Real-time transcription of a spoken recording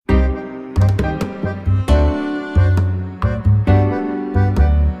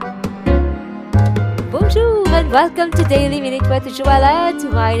Welcome to Daily Minute with Joëlette.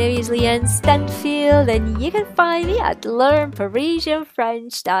 My name is Leanne Stanfield and you can find me at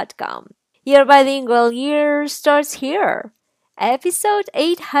learnparisienfrench.com. Your bilingual year starts here. Episode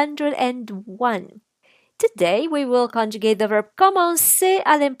 801. Today we will conjugate the verb commencer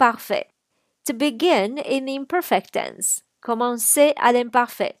à l'imparfait. To begin in the imperfect tense. Commencer à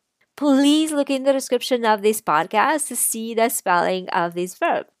l'imparfait. Please look in the description of this podcast to see the spelling of this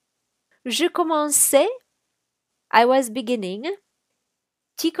verb. Je commençais. I was beginning.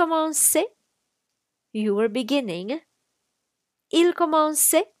 Tu commençais. You were beginning. Il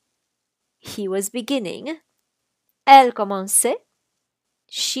commençait. He was beginning. Elle commençait.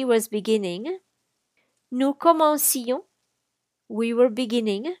 She was beginning. Nous commencions. We were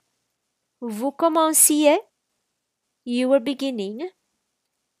beginning. Vous commenciez. You were beginning.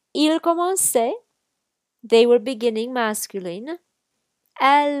 Ils commençaient. They were beginning masculine.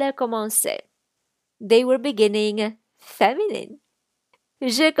 Elle commençait. They were beginning feminine.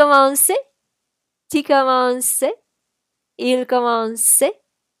 Je commençais. Tu commençais. Il commençait.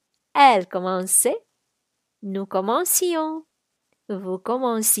 Elle commençait. Nous commencions. Vous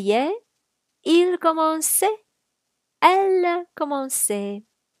commenciez. Il commençait. Elle commençait.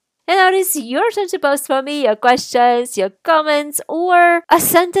 And now it is your turn to post for me your questions, your comments, or a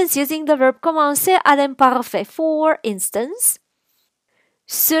sentence using the verb commencer à l'imparfait. For instance,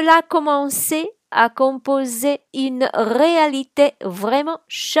 cela commençait à composer une réalité vraiment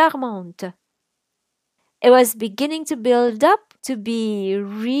charmante. It was beginning to build up to be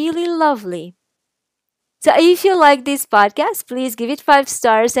really lovely. So if you like this podcast, please give it 5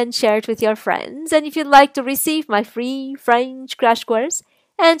 stars and share it with your friends. And if you'd like to receive my free French crash course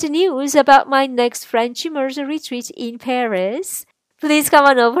and news about my next French immersion retreat in Paris, please come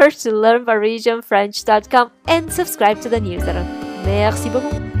on over to learnparisienfrench.com and subscribe to the newsletter. Merci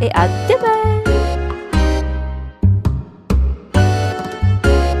beaucoup et à demain!